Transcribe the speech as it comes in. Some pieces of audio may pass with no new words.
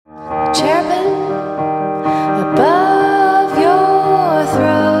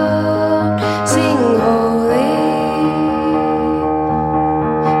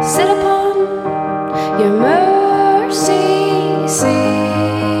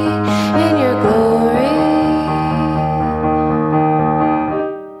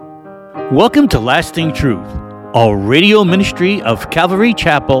Welcome to Lasting Truth, a radio ministry of Calvary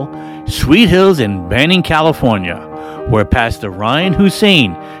Chapel, Sweet Hills in Banning, California, where Pastor Ryan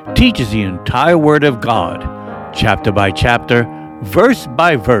Hussein teaches the entire Word of God, chapter by chapter, verse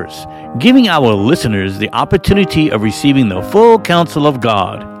by verse, giving our listeners the opportunity of receiving the full counsel of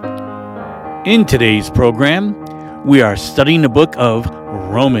God. In today's program, we are studying the book of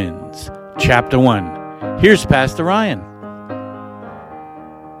Romans, chapter 1. Here's Pastor Ryan.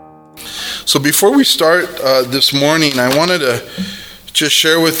 So before we start this morning, I wanted to just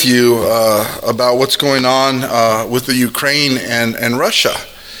share with you about what's going on with the Ukraine and Russia.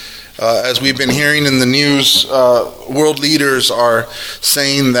 As we've been hearing in the news, world leaders are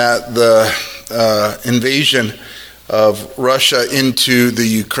saying that the invasion of Russia into the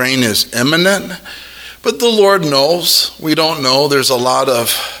Ukraine is imminent. But the Lord knows. We don't know. There's a lot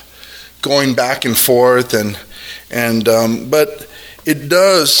of going back and forth, but it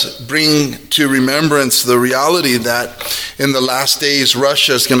does bring to remembrance the reality that in the last days,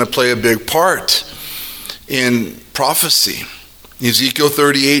 Russia is going to play a big part in prophecy. Ezekiel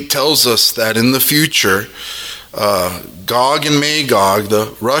 38 tells us that in the future, Gog and Magog,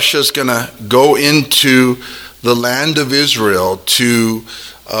 Russia is going to go into the land of Israel to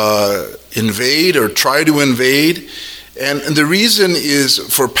invade or try to invade. And the reason is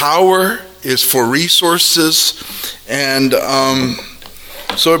for power, is for resources, and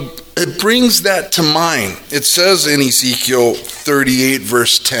so it brings that to mind. It says in Ezekiel 38,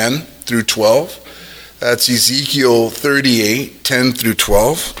 verse 10 through 12. That's Ezekiel 38, 10 through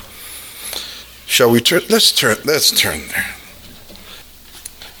 12. Shall we turn? Let's turn there.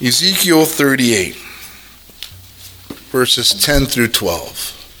 Ezekiel 38, verses 10 through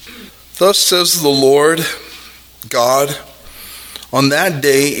 12. Thus says the Lord God, on that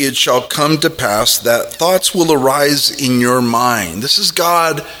day it shall come to pass that thoughts will arise in your mind. This is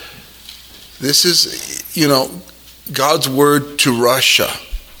God. This is, God's word to Russia.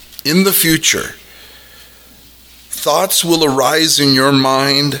 In the future, thoughts will arise in your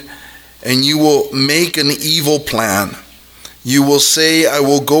mind, and you will make an evil plan. You will say, I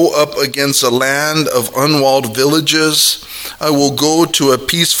will go up against a land of unwalled villages. I will go to a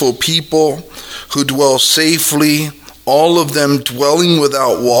peaceful people who dwell safely, all of them dwelling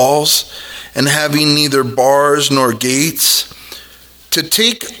without walls and having neither bars nor gates, to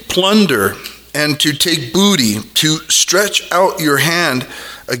take plunder and to take booty, to stretch out your hand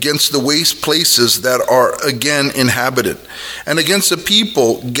against the waste places that are again inhabited, and against a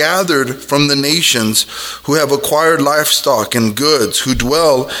people gathered from the nations who have acquired livestock and goods, who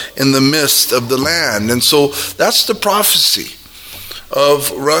dwell in the midst of the land. And so that's the prophecy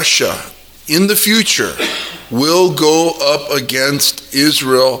of Russia in the future will go up against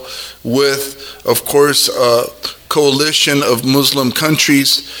Israel with, of course, a coalition of Muslim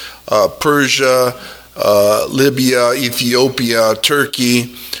countries, Persia, Libya, Ethiopia,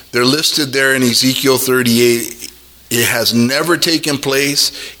 Turkey. They're listed there in Ezekiel 38. It has never taken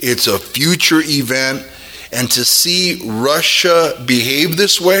place. It's a future event. And to see Russia behave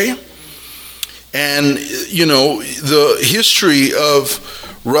this way, and, the history of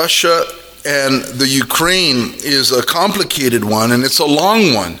Russia and the Ukraine is a complicated one, and it's a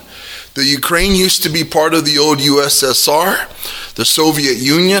long one. The Ukraine used to be part of the old USSR, the Soviet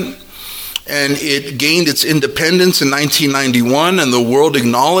Union, and it gained its independence in 1991, and the world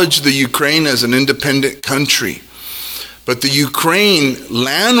acknowledged the Ukraine as an independent country. But the Ukraine,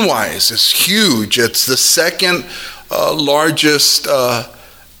 land-wise, is huge. It's the second largest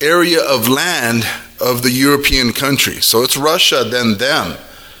area of land of the European countries. So it's Russia, then them.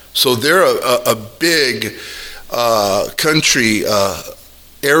 So they're a big country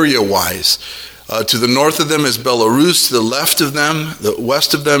area-wise. To the north of them is Belarus, to the left of them, the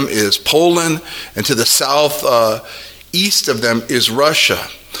west of them is Poland, and to the south east of them is Russia.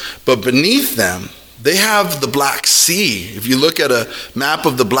 But beneath them, they have the Black Sea. If you look at a map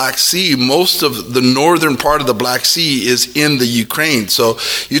of the Black Sea, most of the northern part of the Black Sea is in the Ukraine. So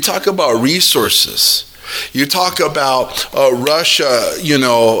you talk about resources. You talk about Russia,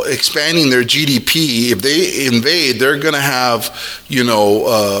 expanding their GDP. If they invade, they're going to have,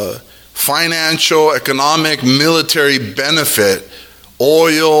 financial, economic, military benefit,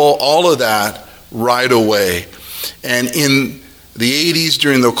 oil, all of that right away. And in the 80s,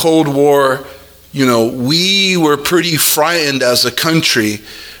 during the Cold War, we were pretty frightened as a country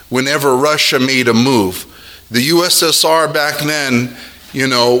whenever Russia made a move. The USSR back then,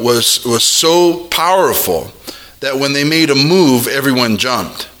 was so powerful that when they made a move, everyone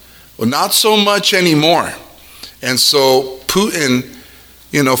jumped. Well, not so much anymore. And so Putin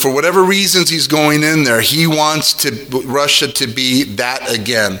For whatever reasons he's going in there, he wants Russia to be that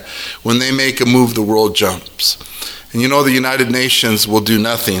again. When they make a move, the world jumps. And the United Nations will do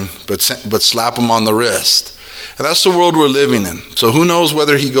nothing but slap him on the wrist. And that's the world we're living in. So who knows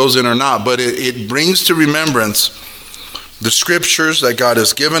whether he goes in or not, but it brings to remembrance the scriptures that God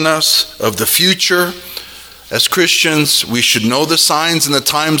has given us of the future. As Christians, we should know the signs and the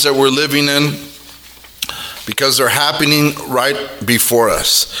times that we're living in, because they're happening right before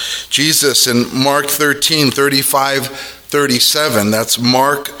us. Jesus in Mark 13, 35, 37, that's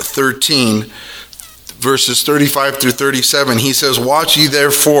Mark 13, verses 35 through 37, he says, "Watch ye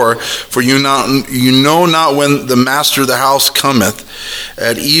therefore, for you know not when the master of the house cometh,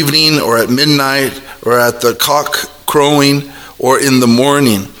 at evening or at midnight, or at the cock crowing, or in the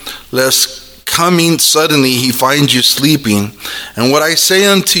morning, lest coming suddenly he finds you sleeping. And what I say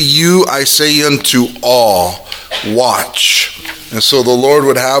unto you, I say unto all, watch." And so the Lord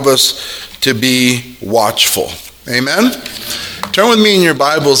would have us to be watchful. Amen? Turn with me in your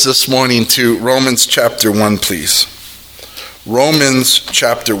Bibles this morning to Romans chapter 1, please. Romans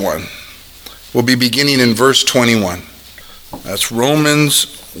chapter 1. We'll be beginning in verse 21. That's Romans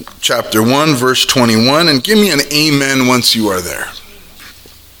chapter 1, verse 21. And give me an amen once you are there.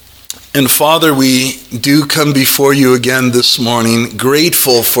 And Father, we do come before you again this morning,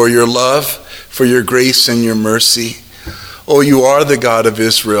 grateful for your love, for your grace and your mercy. Oh, you are the God of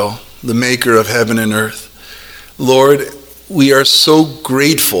Israel, the maker of heaven and earth. Lord, we are so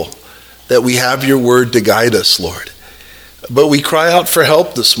grateful that we have your word to guide us, Lord. But we cry out for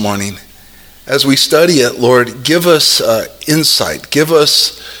help this morning. As we study it, Lord, give us insight, give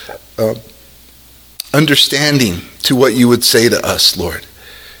us understanding to what you would say to us, Lord.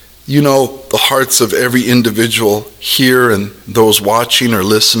 You know the hearts of every individual here and those watching or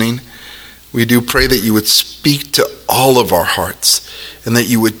listening. We do pray that you would speak to all of our hearts and that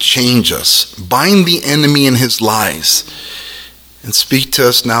you would change us. Bind the enemy in his lies and speak to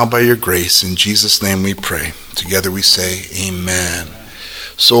us now by your grace. In Jesus' name we pray. Together we say amen.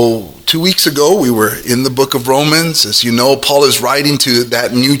 So 2 weeks ago, we were in the book of Romans. As you know, Paul is writing to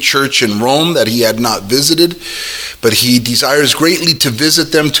that new church in Rome that he had not visited, but he desires greatly to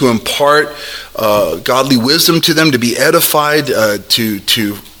visit them, to impart godly wisdom to them, to be edified,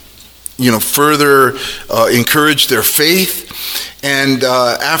 to further encourage their faith. And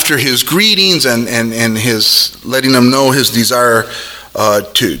after his greetings and his letting them know his desire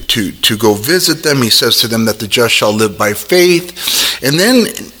to go visit them, he says to them that the just shall live by faith. And then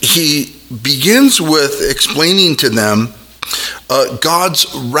he begins with explaining to them God's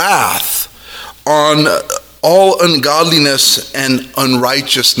wrath on all ungodliness and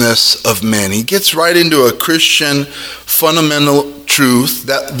unrighteousness of men. He gets right into a Christian fundamental truth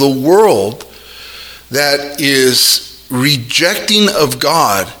that the world that is rejecting of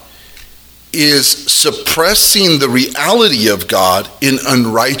God is suppressing the reality of God in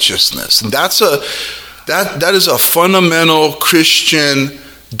unrighteousness. And that is a fundamental Christian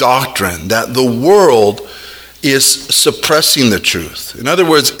doctrine, that the world is suppressing the truth. In other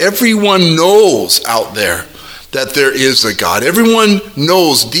words, everyone knows out there that there is a God. Everyone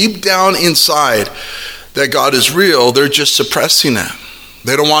knows deep down inside that God is real. They're just suppressing it.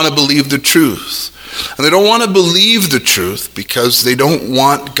 They don't want to believe the truth. And they don't want to believe the truth because they don't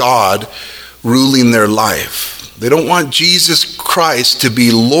want God ruling their life. They don't want Jesus Christ to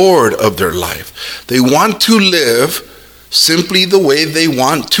be Lord of their life. They want to live simply the way they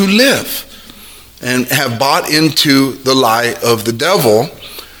want to live, and have bought into the lie of the devil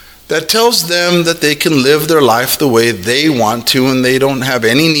that tells them that they can live their life the way they want to, and they don't have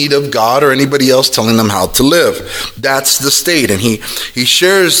any need of God or anybody else telling them how to live. That's the state, and he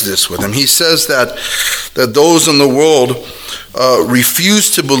shares this with them. He says that those in the world refuse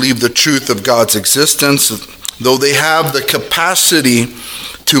to believe the truth of God's existence, though they have the capacity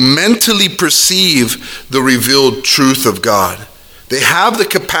to mentally perceive the revealed truth of God. They have the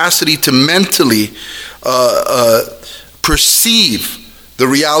capacity to mentally perceive the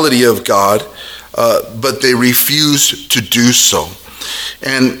reality of God, but they refuse to do so.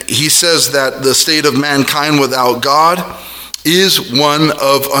 And he says that the state of mankind without God is one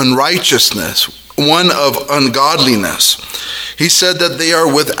of unrighteousness, one of ungodliness. He said that they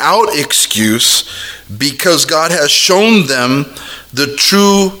are without excuse because God has shown them the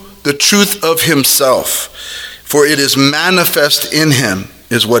truth of himself. For it is manifest in him,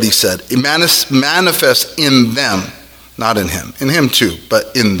 is what he said. It manifest in them, not in him. In him too,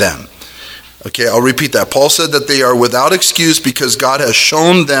 but in them. Okay, I'll repeat that. Paul said that they are without excuse because God has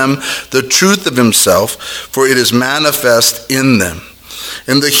shown them the truth of himself, for it is manifest in them.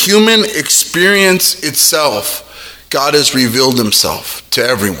 And the human experience itself God has revealed himself to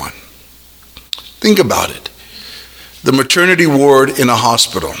everyone. Think about it. The maternity ward in a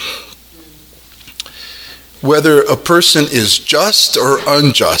hospital. Whether a person is just or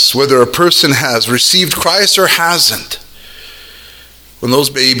unjust, whether a person has received Christ or hasn't, when those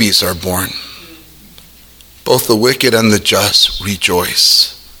babies are born, both the wicked and the just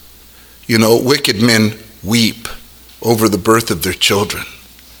rejoice. You know, wicked men weep over the birth of their children.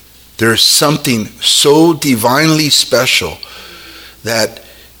 There is something so divinely special that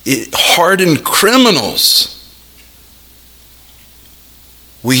hardened criminals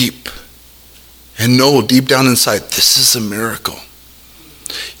weep and know deep down inside, this is a miracle.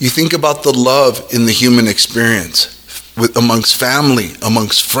 You think about the love in the human experience amongst family,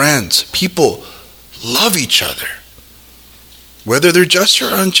 amongst friends. People love each other. Whether they're just or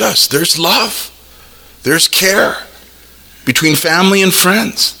unjust, there's love. There's care between family and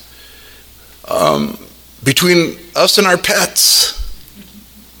friends. Between us and our pets.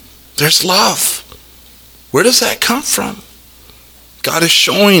 There's love. Where does that come from? God is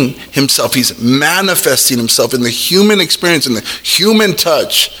showing himself. He's manifesting himself in the human experience, in the human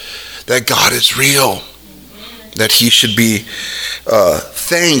touch, that God is real, that he should be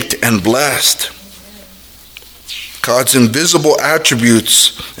thanked and blessed. God's invisible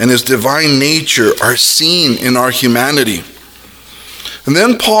attributes and his divine nature are seen in our humanity. And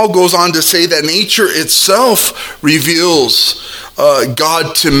then Paul goes on to say that nature itself reveals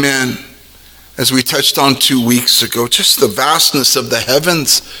God to men. As we touched on 2 weeks ago, just the vastness of the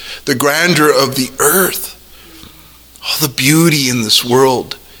heavens, the grandeur of the earth, all the beauty in this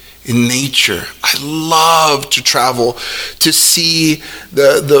world, in nature. I love to travel to see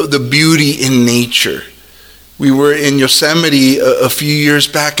the beauty in nature. We were in Yosemite a few years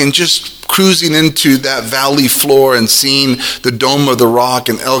back and just cruising into that valley floor and seeing the Dome of the Rock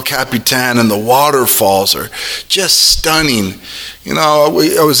and El Capitan and the waterfalls are just stunning. You know,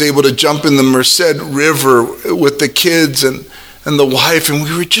 I was able to jump in the Merced River with the kids and the wife, and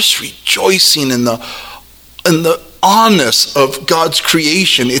we were just rejoicing in the honest of God's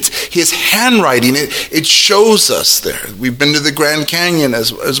creation. It's his handwriting. It shows us there. We've been to the Grand Canyon,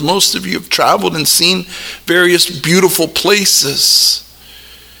 as most of you have traveled and seen various beautiful places.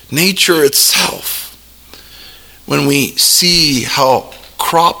 Nature itself. When we see how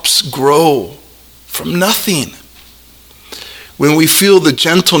crops grow from nothing. When we feel the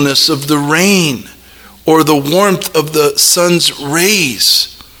gentleness of the rain or the warmth of the sun's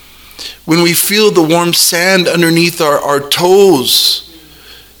rays. When we feel the warm sand underneath our toes,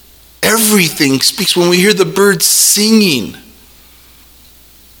 everything speaks. When we hear the birds singing,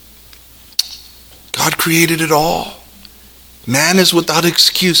 God created it all. Man is without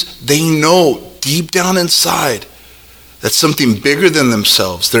excuse. They know deep down inside that something bigger than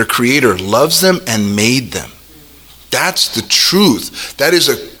themselves, their creator, loves them and made them. That's the truth. That is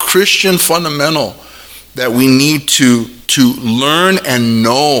a Christian fundamental that we need to learn and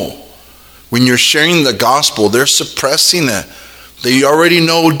know. When you're sharing the gospel, they're suppressing it. They already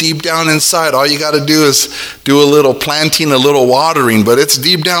know deep down inside. All you got to do is do a little planting, a little watering, but it's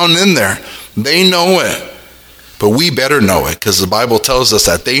deep down in there. They know it. But we better know it, because the Bible tells us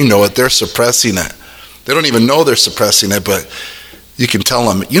that they know it. They're suppressing it. They don't even know they're suppressing it, but you can tell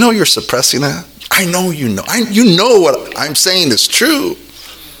them, you know you're suppressing it? I know you know. You know what I'm saying is true.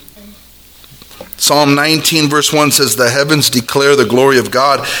 Psalm 19 verse 1 says, the heavens declare the glory of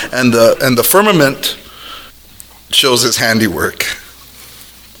God, and the firmament shows his handiwork.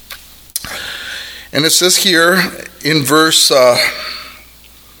 And it says here in verse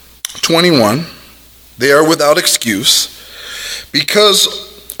 21, they are without excuse, because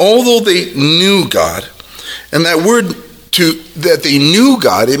although they knew God, and that word that they knew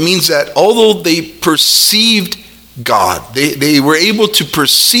God, it means that although they perceived God, they were able to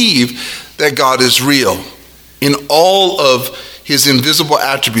perceive that God is real in all of his invisible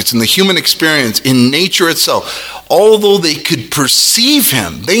attributes, in the human experience, in nature itself. Although they could perceive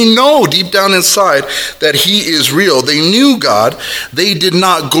him, they know deep down inside that he is real. They knew God. They did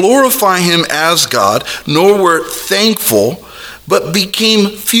not glorify him as God, nor were thankful, but became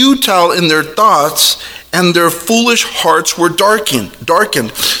futile in their thoughts, and their foolish hearts were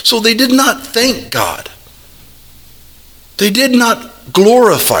darkened. So they did not thank God. They did not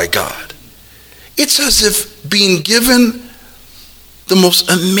glorify God. It's as if being given the most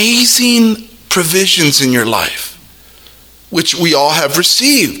amazing provisions in your life, which we all have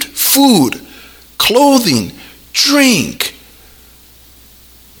received: food, clothing, drink.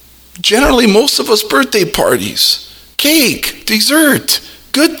 Generally, most of us, birthday parties, cake, dessert,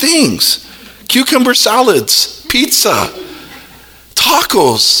 good things, cucumber salads, pizza,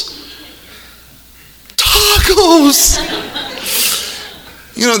 tacos, tacos.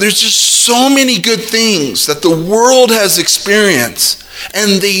 There's just so many good things that the world has experienced,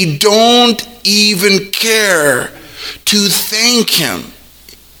 and they don't even care to thank him.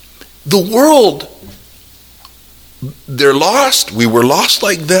 The world, they're lost. We were lost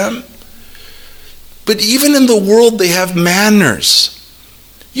like them. But even in the world, they have manners.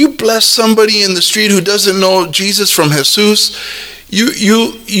 You bless somebody in the street who doesn't know Jesus from Jesus,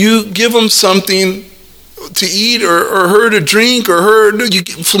 you give them something to eat or her to drink or you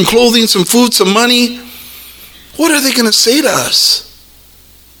give some clothing, some food, some money. What are they going to say to us?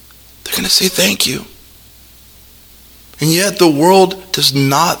 They're going to say thank you. And yet the world does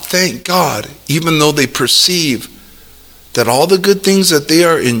not thank God, even though they perceive that all the good things that they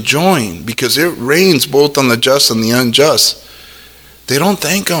are enjoying, because it rains both on the just and the unjust, they don't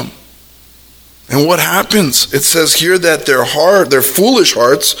thank him. And what happens? It says here that their foolish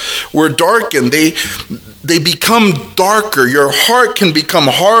hearts were darkened. They become darker. Your heart can become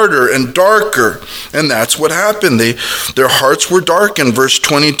harder and darker. And that's what happened. Their hearts were darkened. Verse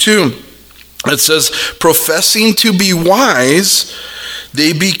 22. It says, professing to be wise,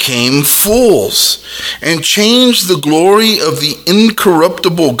 they became fools and changed the glory of the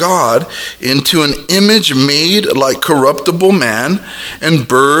incorruptible God into an image made like corruptible man and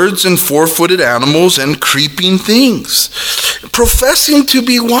birds and four-footed animals and creeping things. Professing to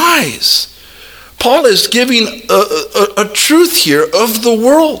be wise. Paul is giving a truth here of the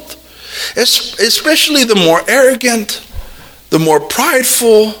world, especially the more arrogant, the more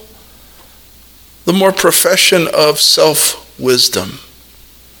prideful, the more profession of self-wisdom.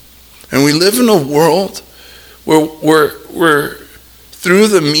 And we live in a world where we're through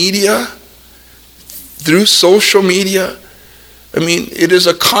the media, through social media, it is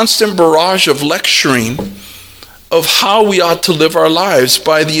a constant barrage of lecturing of how we ought to live our lives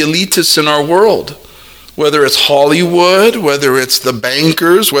by the elitists in our world. Whether it's Hollywood, whether it's the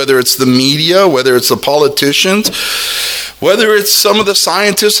bankers, whether it's the media, whether it's the politicians, whether it's some of the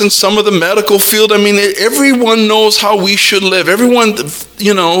scientists and some of the medical field. Everyone knows how we should live. Everyone,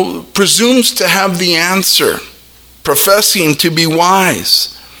 presumes to have the answer, professing to be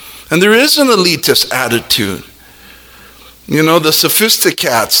wise. And there is an elitist attitude. The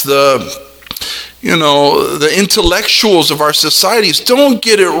sophisticates, the intellectuals of our societies. Don't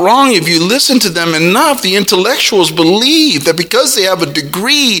get it wrong. If you listen to them enough, the intellectuals believe that because they have a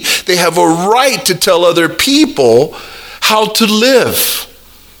degree, they have a right to tell other people how to live.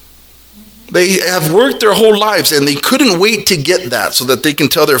 They have worked their whole lives and they couldn't wait to get that so that they can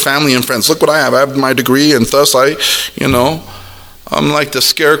tell their family and friends, look what I have my degree, and thus I'm like the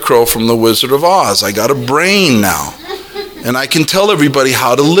scarecrow from the Wizard of Oz. I got a brain now. And I can tell everybody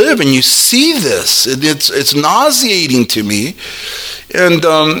how to live. And you see this. It's nauseating to me. And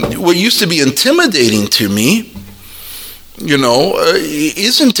what used to be intimidating to me,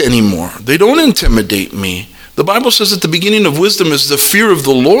 isn't anymore. They don't intimidate me. The Bible says that the beginning of wisdom is the fear of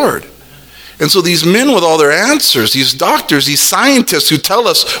the Lord. And so these men with all their answers, these doctors, these scientists who tell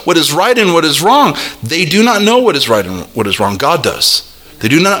us what is right and what is wrong, they do not know what is right and what is wrong. God does. They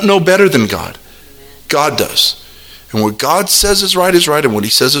do not know better than God. God does. And what God says is right, and what he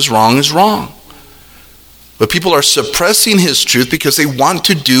says is wrong is wrong. But people are suppressing his truth because they want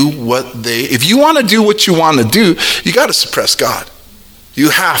to do if you want to do what you want to do, you got to suppress God.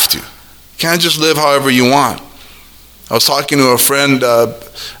 You have to. You can't just live however you want. I was talking to a friend, I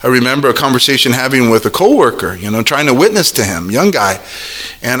remember a conversation having with a coworker, trying to witness to him, young guy.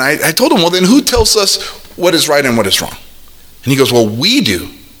 And I told him, well, then who tells us what is right and what is wrong? And he goes, well, we do.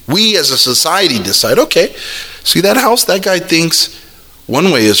 We as a society decide, okay, see that house? That guy thinks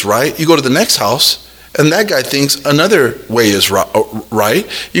one way is right. You go to the next house, and that guy thinks another way is right.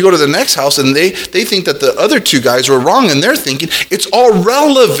 You go to the next house, and they think that the other two guys were wrong, and they're thinking it's all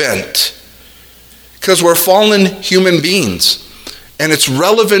relevant because we're fallen human beings. And it's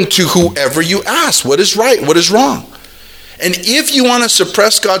relevant to whoever you ask. What is right? What is wrong? And if you want to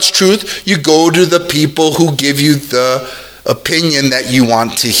suppress God's truth, you go to the people who give you the opinion that you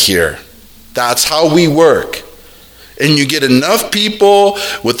want to hear. That's how we work. And you get enough people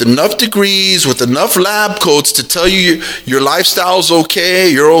with enough degrees, with enough lab coats to tell you your lifestyle's okay,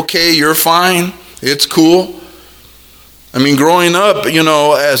 you're fine, it's cool. Growing up,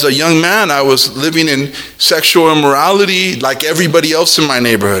 as a young man, I was living in sexual immorality like everybody else in my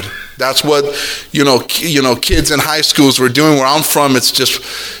neighborhood. That's what, kids in high schools were doing. Where I'm from, it's just,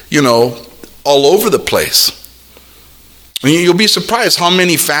 all over the place. And you'll be surprised how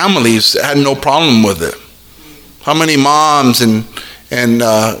many families had no problem with it. How many moms and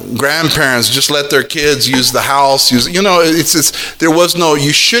grandparents just let their kids use the house. There was no,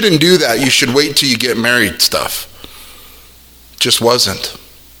 you shouldn't do that. You should wait till you get married stuff. Just wasn't.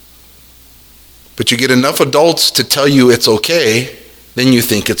 But you get enough adults to tell you it's okay, then you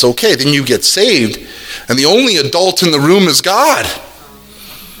think it's okay. Then you get saved, and the only adult in the room is God.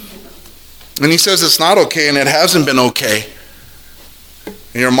 And he says it's not okay, and it hasn't been okay.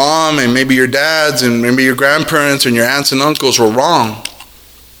 And your mom and maybe your dads and maybe your grandparents and your aunts and uncles were wrong.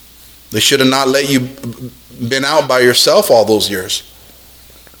 They should have not let you been out by yourself all those years.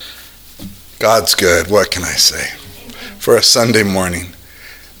 God's good. What can I say? For a Sunday morning.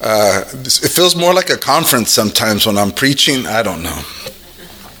 It feels more like a conference sometimes when I'm preaching. I don't know.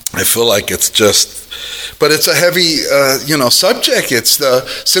 I feel like it's just, but it's a heavy, subject. It's the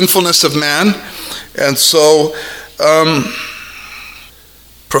sinfulness of man. And so,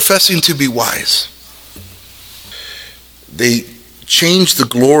 professing to be wise, they changed the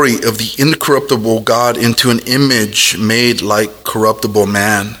glory of the incorruptible God into an image made like corruptible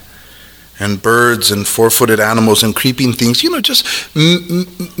man and birds and four-footed animals and creeping things.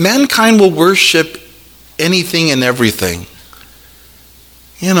 Mankind will worship anything and everything.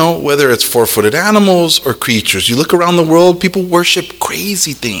 Whether it's four-footed animals or creatures. You look around the world, people worship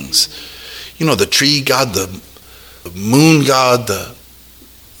crazy things. The tree god, the moon god,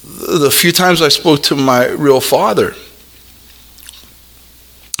 the few times I spoke to my real father,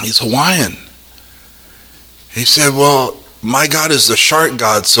 he's Hawaiian. He said, well, my God is the shark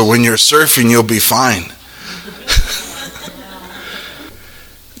god, so when you're surfing, you'll be fine.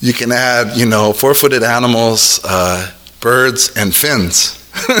 You can add, four-footed animals, birds, and fins.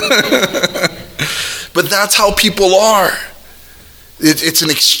 But that's how people are. It's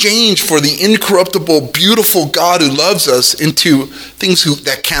an exchange for the incorruptible, beautiful God who loves us into things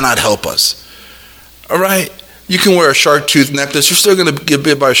that cannot help us. All right? You can wear a shark tooth necklace. You're still going to get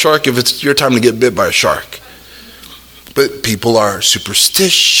bit by a shark if it's your time to get bit by a shark. But people are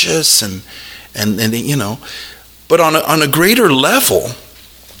superstitious and But on a greater level,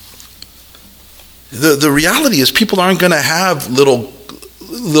 the reality is people aren't going to have little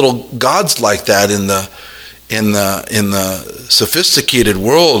gods like that in the sophisticated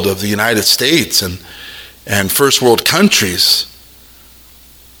world of the United States and first world countries.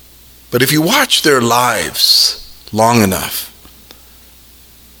 But if you watch their lives long enough,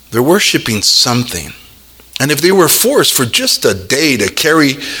 they're worshiping something. And if they were forced for just a day to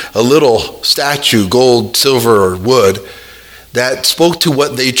carry a little statue, gold, silver, or wood, that spoke to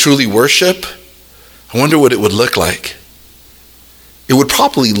what they truly worship, I wonder what it would look like. It would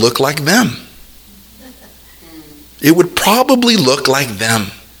probably look like them. It would probably look like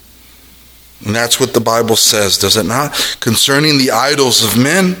them. And that's what the Bible says, does it not? Concerning the idols of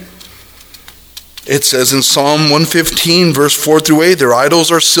men, it says in Psalm 115, verse 4 through 8, their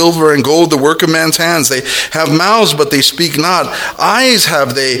idols are silver and gold, the work of man's hands. They have mouths, but they speak not. Eyes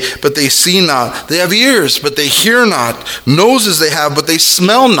have they, but they see not. They have ears, but they hear not. Noses they have, but they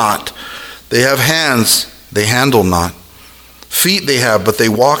smell not. They have hands, they handle not. Feet they have, but they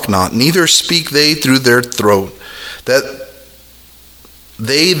walk not. Neither speak they through their throat. That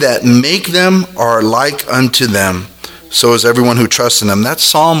they that make them are like unto them. So is everyone who trusts in them. That's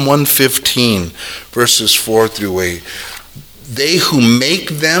Psalm 115, verses 4 through 8. They who make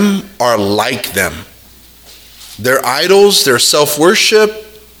them are like them. Their idols, their self-worship,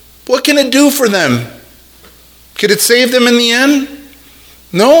 what can it do for them? Could it save them in the end?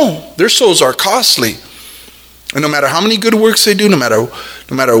 No, their souls are costly. And no matter how many good works they do, no matter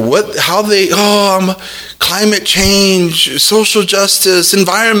what, how they, climate change, social justice,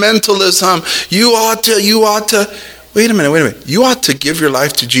 environmentalism, you ought to, wait a minute. You ought to give your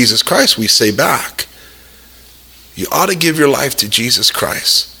life to Jesus Christ, we say back. You ought to give your life to Jesus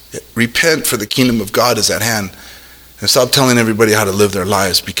Christ. Repent, for the kingdom of God is at hand. And stop telling everybody how to live their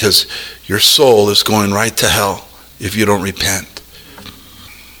lives, because your soul is going right to hell if you don't repent.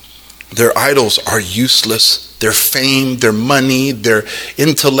 Their idols are useless. Their fame, their money, their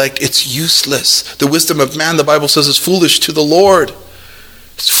intellect, it's useless. The wisdom of man, the Bible says, is foolish to the Lord.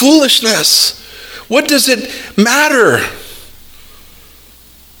 It's foolishness. What does it matter?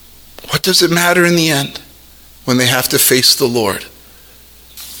 What does it matter in the end when they have to face the Lord?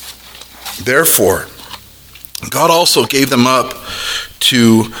 Therefore, God also gave them up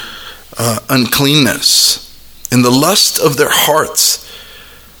to uncleanness in the lust of their hearts,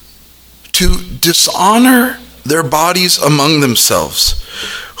 to dishonor their bodies among themselves,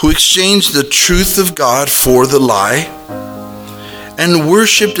 who exchanged the truth of God for the lie, and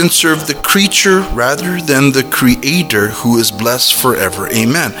worshipped and served the creature rather than the Creator, who is blessed forever.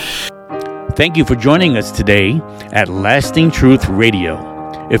 Amen. Thank you for joining us today at Lasting Truth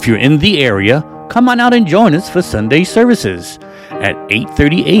Radio. If you're in the area, come on out and join us for Sunday services at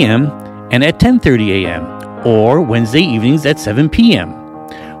 8:30 a.m. and at 10:30 a.m. or Wednesday evenings at 7 p.m.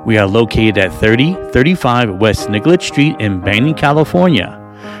 We are located at 3035 West Nicollet Street in Banning, California.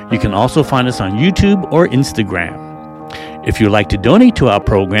 You can also find us on YouTube or Instagram. If you'd like to donate to our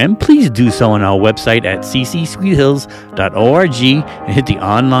program, please do so on our website at ccsweethills.org and hit the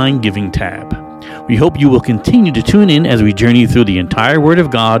online giving tab. We hope you will continue to tune in as we journey through the entire Word of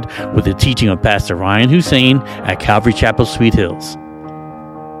God with the teaching of Pastor Ryan Hussein at Calvary Chapel, Sweet Hills.